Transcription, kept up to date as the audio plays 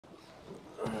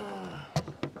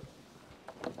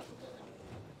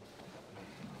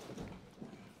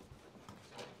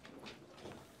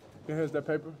Here's that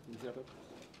paper.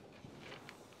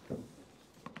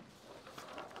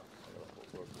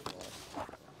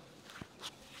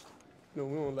 No,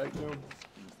 we don't like them.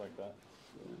 Just like that.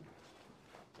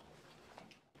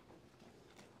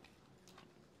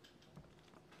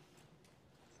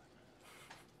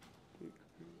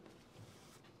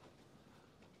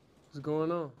 What's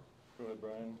going on? Go ahead,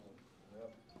 Brian.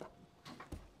 Yep.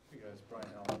 Hey guys, Brian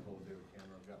Allen, David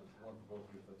Cameron. I've got one for both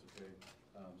of you if that's okay.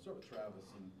 Start with Travis.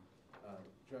 And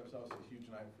Travis, obviously a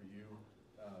huge night for you.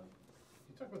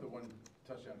 You talk about the one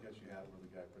touchdown catch you had where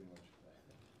the guy pretty much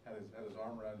had his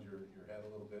arm around your head a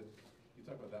little bit. Can you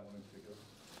talk about that one in particular?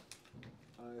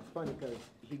 It's funny because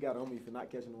he got on me for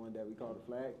not catching the one that we called a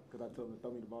flag because I told him to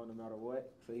throw me the ball no matter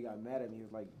what. So he got mad at me. He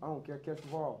was like, I don't care, catch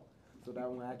the ball. So that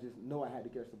one, I just know I had to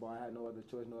catch the ball. I had no other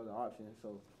choice, no other option.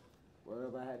 So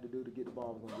whatever I had to do to get the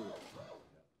ball, I was going to do it.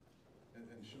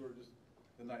 And sure, just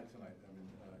the night tonight, I mean,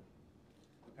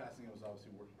 the passing was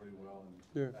obviously worked pretty well. And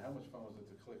how much fun was it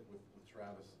to click with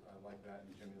Travis like that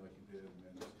and Jimmy like you did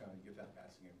and just kind of get that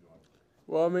passing game going?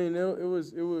 Well, I mean, it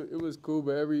was cool,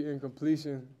 but every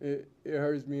incompletion, it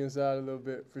hurts me inside a little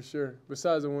bit, for sure.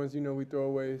 Besides the ones, we throw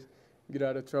away, get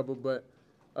out of trouble. But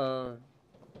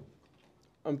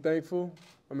I'm thankful.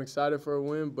 I'm excited for a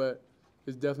win, but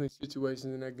there's definitely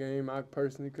situations in that game I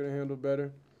personally could have handled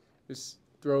better. It's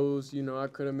throws, I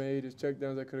could have made. It's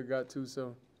checkdowns I could have got to.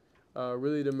 So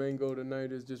really the main goal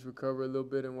tonight is just recover a little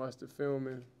bit and watch the film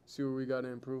and see where we got to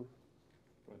improve.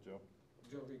 Go ahead, Joe.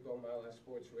 Joe Rico, Mile High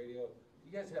Sports Radio.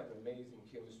 You guys have an amazing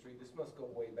chemistry. This must go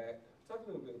way back. Talk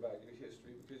a little bit about your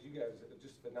history because you guys are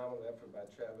just phenomenal effort by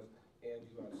Travis and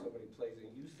you on so many plays. And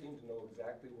you seem to know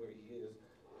exactly where he is.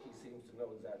 He seems to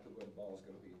know exactly where the ball is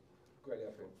going to be. Great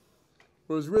effort.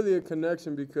 Well, it was really a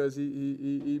connection because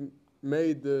he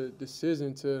made the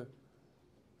decision to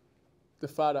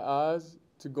defy the odds,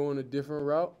 to go on a different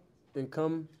route and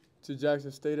come to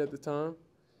Jackson State at the time.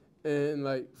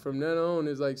 And, from then on,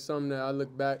 it's, something that I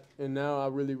look back, and now I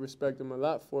really respect him a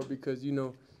lot for it because,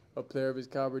 a player of his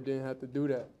caliber didn't have to do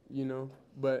that,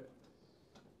 But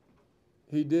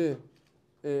he did,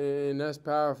 and that's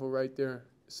powerful right there.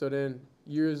 So then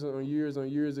years on years on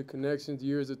years of connections,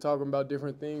 years of talking about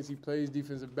different things. He plays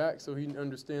defensive back, so he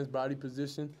understands body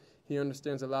position. He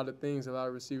understands a lot of things a lot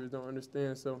of receivers don't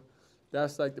understand. So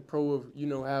that's the pro of,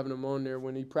 having him on there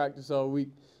when he practices all week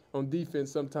on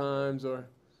defense sometimes or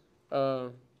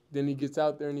then he gets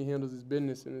out there and he handles his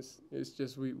business, and it's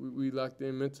just we locked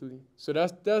in mentally. So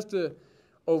that's the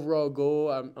overall goal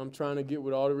I'm trying to get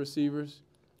with all the receivers,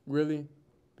 really,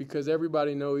 because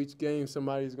everybody know each game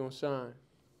somebody's going to shine.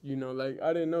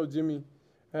 I didn't know Jimmy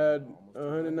had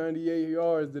 198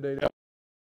 yards today.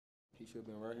 He should have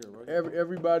been right here,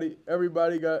 right?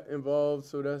 Everybody got involved,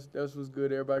 so that's what's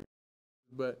good. Everybody,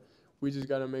 but we just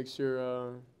got to make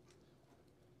sure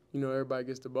everybody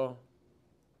gets the ball.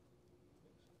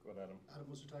 Go ahead, Adam. Adam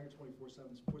Worcester Tiger,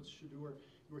 24/7 Sports. Shedeur,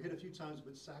 you were hit a few times,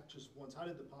 but sacked just once. How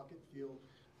did the pocket feel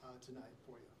tonight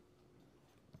for you?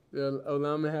 Yeah,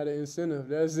 Olama had an incentive.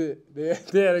 That's it.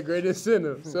 They had a great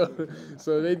incentive.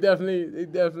 So they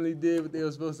definitely did what they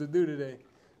were supposed to do today.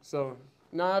 So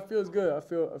it feels good. I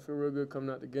feel real good coming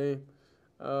out the game.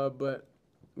 But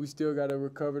we still got to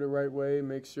recover the right way.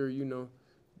 Make sure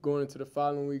going into the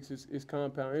following weeks is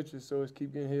compound interest. So it's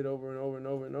keep getting hit over and over and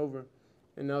over and over.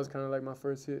 And that was kind of my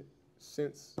first hit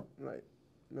since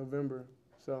November.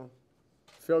 So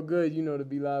felt good, to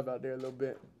be live out there a little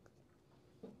bit.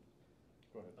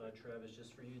 Go ahead. Travis,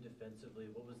 just for you defensively,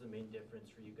 what was the main difference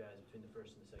for you guys between the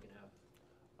first and the second half?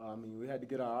 We had to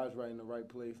get our eyes right in the right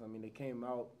place. They came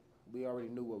out. We already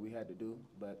knew what we had to do,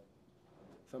 but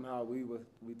somehow we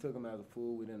took them as a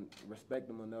fool. We didn't respect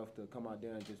them enough to come out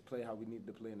there and just play how we needed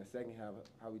to play in the second half,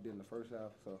 how we did in the first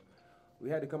half. So we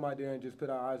had to come out there and just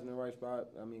put our eyes in the right spot.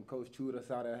 Coach chewed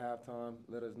us out at halftime,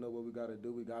 let us know what we got to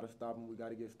do. We got to stop them. We got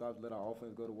to get stops, let our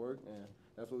offense go to work, and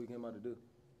that's what we came out to do.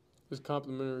 It's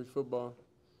complimentary football.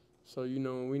 So,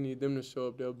 when we need them to show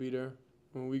up, they'll be there.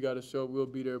 When we got to show up, we'll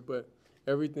be there. But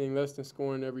everything less than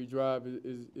scoring every drive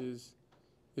is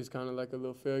kind of like a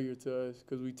little failure to us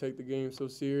because we take the game so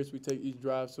serious. We take each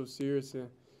drive so serious, and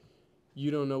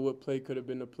you don't know what play could have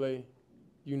been the play,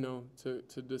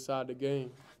 to decide the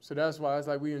game. So that's why it's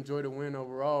we enjoy the win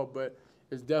overall, but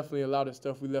it's definitely a lot of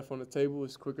stuff we left on the table.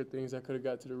 It's quicker things that could have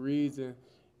got to the reads, and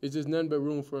it's just nothing but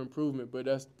room for improvement. But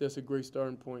that's a great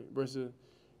starting point versus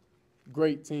a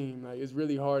great team. It's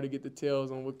really hard to get the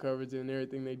tails on what coverage and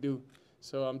everything they do.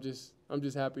 So I'm just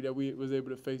happy that we was able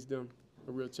to face them,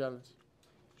 a real challenge.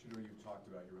 Shedeur, you've talked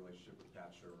about your relationship with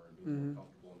Pat Shermer Shermer and being more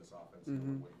comfortable in this offense,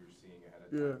 knowing what you're seeing ahead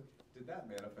of time. Did that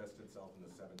manifest itself in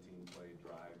the 17-play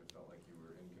drive? It felt like you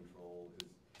were in control.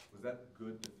 Was that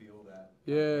good to feel that?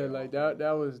 Yeah, like that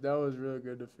was real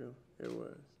good to feel. It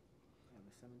was. Have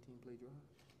a 17-play drive.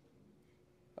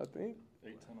 I think.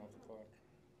 8:10 off the clock.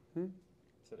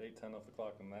 Said 8:10 off the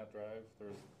clock in that drive. We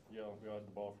had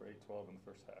the ball for 8:12 in the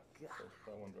first half. So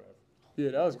that one drive.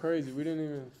 Yeah, that was crazy. We didn't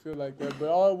even feel like that. But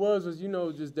all it was,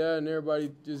 just Dad and everybody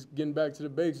just getting back to the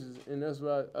basics. And that's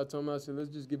why I told them, I said, let's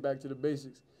just get back to the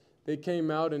basics. They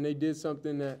came out and they did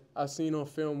something that I seen on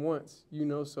film once,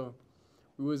 so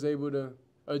we was able to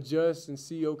adjust and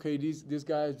see, okay, this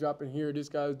guy is dropping here, this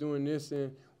guy is doing this,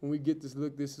 and when we get this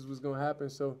look, this is what's gonna happen.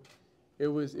 So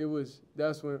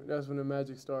that's when the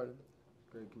magic started.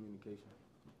 Great communication.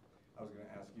 I was going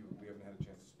to ask you, we haven't had a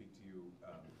chance to speak to you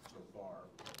so far.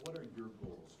 What are your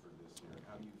goals for this year?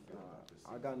 How do you feel about this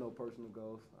season? I got no personal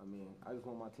goals. I mean, I just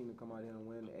want my team to come out here and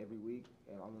win every week,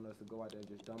 and I want us to go out there and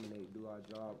just dominate, do our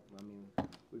job. I mean,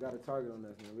 we got a target on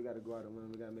us, man. We got to go out and win.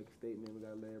 We got to make a statement. We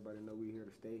got to let everybody know we're here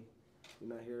to stay.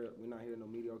 We're not here no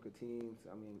mediocre teams.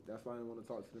 I mean, that's why I didn't want to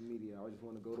talk to the media. I just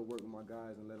want to go to work with my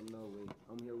guys and let them know, hey,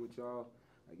 I'm here with y'all.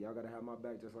 Like, y'all got to have my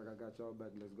back just like I got y'all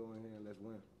back. Let's go in here and let's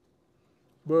win.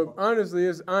 But honestly,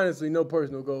 it's no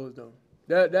personal goals though.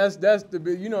 That's the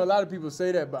big. A lot of people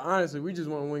say that, but honestly, we just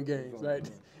want to win games. Like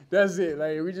that's it.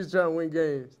 Like we just trying to win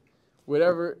games.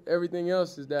 Everything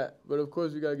else is that. But of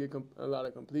course, we gotta get a lot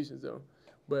of completions though.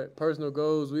 But personal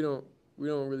goals, we don't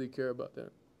really care about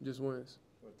that. Just wins.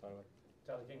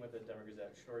 Tyler King with the Denver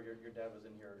Gazette. Sure, your dad was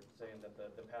in here saying that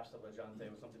the pass to LeJohntay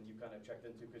was something you kind of checked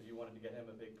into because you wanted to get him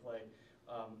a big play.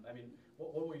 I mean,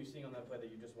 what were you seeing on that play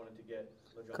that you just wanted to get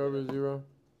LeJohntay?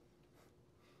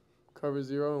 Cover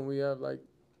zero, and we have like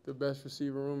the best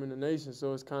receiver room in the nation,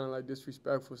 so it's kind of like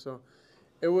disrespectful. So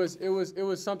it was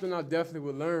something I definitely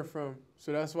would learn from.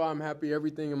 So that's why I'm happy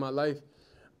everything in my life.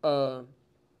 I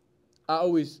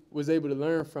always was able to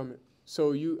learn from it.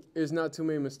 So it's not too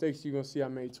many mistakes you're gonna see I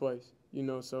made twice.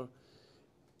 So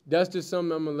that's just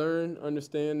something I'm gonna learn,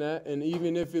 understand that, and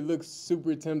even if it looks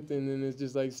super tempting, and it's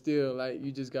just like still like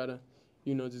you just gotta,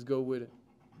 just go with it.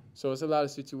 So it's a lot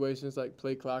of situations like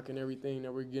play clock and everything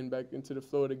that we're getting back into the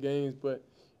flow of the games, but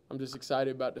I'm just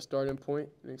excited about the starting point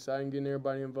and excited getting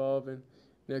everybody involved, and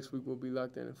next week we'll be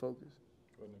locked in and focused.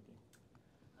 Go ahead, Nikki.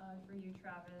 For you,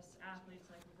 Travis,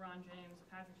 athletes like LeBron James,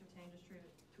 Patrick Surtain just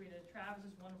tweeted, Travis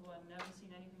is wonderful, I've never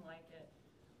seen anything like it.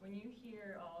 When you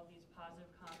hear all of these positive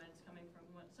comments coming from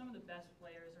some of the best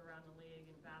players around the league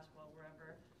in basketball,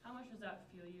 wherever, how much does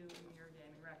that fuel you in your game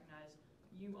and recognize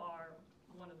you are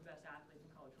one of the best athletes in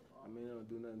college football? I mean, it don't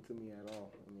do nothing to me at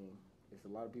all. I mean, it's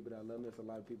a lot of people that love me. It's a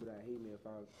lot of people that hate me. If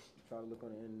I try to look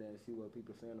on the internet and see what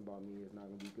people are saying about me, it's not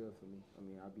going to be good for me. I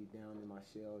mean, I'll be down in my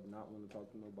shell, not want to talk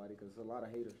to nobody because there's a lot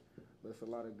of haters, but it's a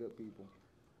lot of good people.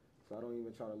 So I don't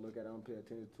even try to look at it. I don't pay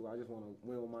attention to it. I just want to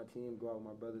win with my team, go out with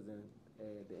my brothers, and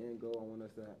at the end goal, I want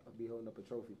us to be holding up a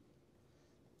trophy.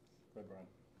 Go ahead, Brian.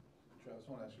 Travis,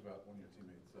 I want to ask you about one of your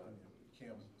teammates.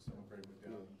 Cam's someone great with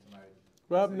down tonight.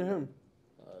 What happened to him?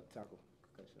 Tackle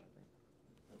concussion, I think.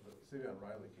 But Savion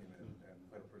Riley came in and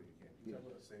played a pretty good game. Can you talk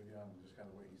about Savion and just kind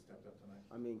of the way he stepped up tonight?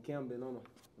 I mean, Cam been on him.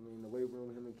 I mean, the weight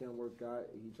room, him and Cam work out.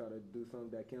 He try to do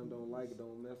something that Cam don't like,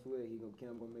 don't mess with.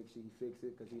 Cam gonna make sure he fix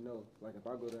it because he know, like, if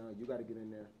I go down, you got to get in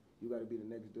there. You got to be the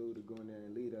next dude to go in there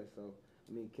and lead us. So,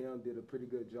 I mean, Cam did a pretty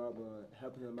good job of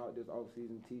helping him out this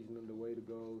offseason, teaching him the way to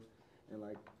go, and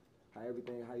like how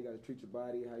you got to treat your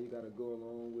body, how you got to go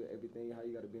along with everything, how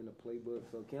you got to be in the playbook.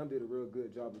 So Cam did a real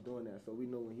good job of doing that. So we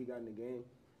know when he got in the game,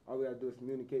 all we got to do is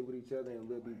communicate with each other, and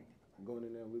we'll be going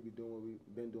in there and we'll be doing what we've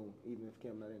been doing, even if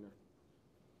Cam not in there.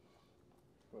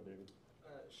 Go ahead, David.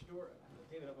 Shedeur,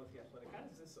 David, I'm with The Athletic. How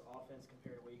does this offense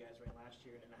compare to what you guys ran last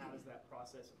year, and how does that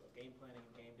process of game planning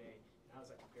and game day, how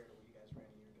does that compare to what you guys ran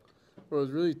a year ago? Well,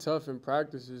 it's really tough in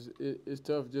practice. It's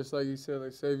tough, just like you said,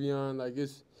 like Savion, like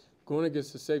it's going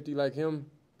against a safety like him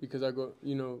because I go,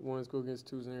 ones go against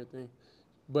twos and everything.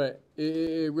 But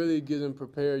it really gets him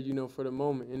prepared, for the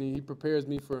moment. And he prepares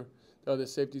me for the other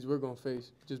safeties we're going to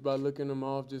face just by looking them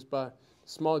off, just by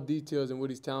small details and what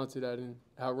he's talented at and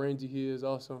how rangy he is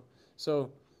also.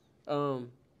 So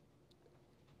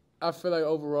I feel like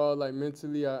overall, like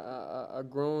mentally, I've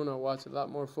grown. I watch a lot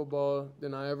more football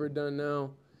than I ever done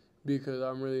now because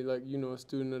I'm really like, a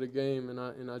student of the game,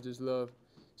 and I just love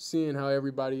seeing how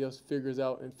everybody else figures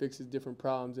out and fixes different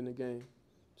problems in the game.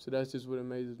 So that's just what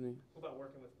amazes me. What about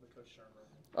working with Coach Shermer?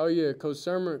 Oh yeah, Coach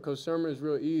Shermer is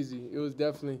real easy. It was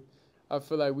definitely, I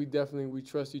feel like we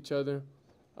trust each other.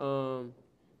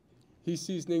 He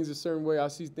sees things a certain way, I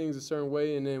see things a certain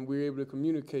way, and then we're able to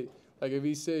communicate. Like if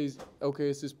he says, okay,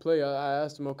 it's this play, I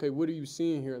asked him, okay, what are you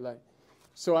seeing here? Like,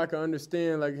 so I can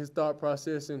understand like his thought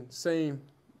process and same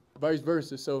vice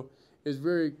versa. So it's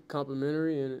very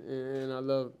complimentary and I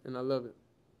love it.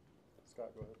 Scott,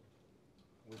 go ahead.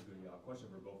 What's good, y'all? Question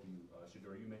for both of you.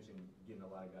 Shedeur, you mentioned getting a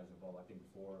lot of guys involved. I think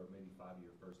 4, maybe 5 of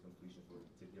your first completions were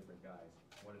to different guys.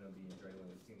 One of them being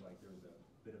Draylon. It seemed like there was a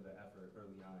bit of an effort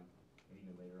early on and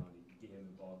even later on to get him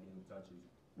involved, get him touches.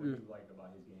 What do you like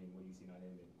about his game? What do you see on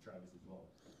him and Travis as well?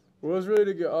 Well, it's really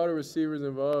to get all the receivers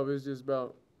involved. It's just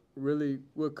about really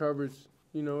what coverage,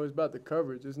 you know, it's about the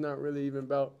coverage. It's not really even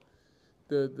about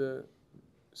the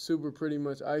super pretty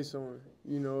much ice on.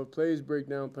 You know, plays break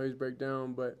down,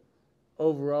 but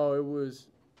overall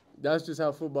that's just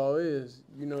how football is.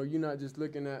 You know, you're not just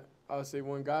looking at, I'll say,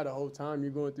 one guy the whole time.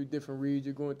 You're going through different reads,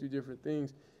 you're going through different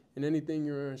things. And anything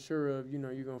you're unsure of, you know,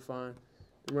 you're going to find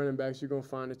the running backs, you're going to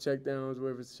find the check downs,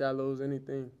 whether it's shallows,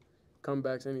 anything,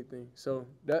 comebacks, anything. So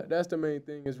that's the main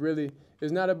thing.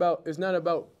 It's not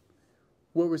about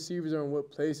what receivers are in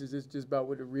what places. It's just about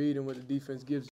what the read and what the defense gives you.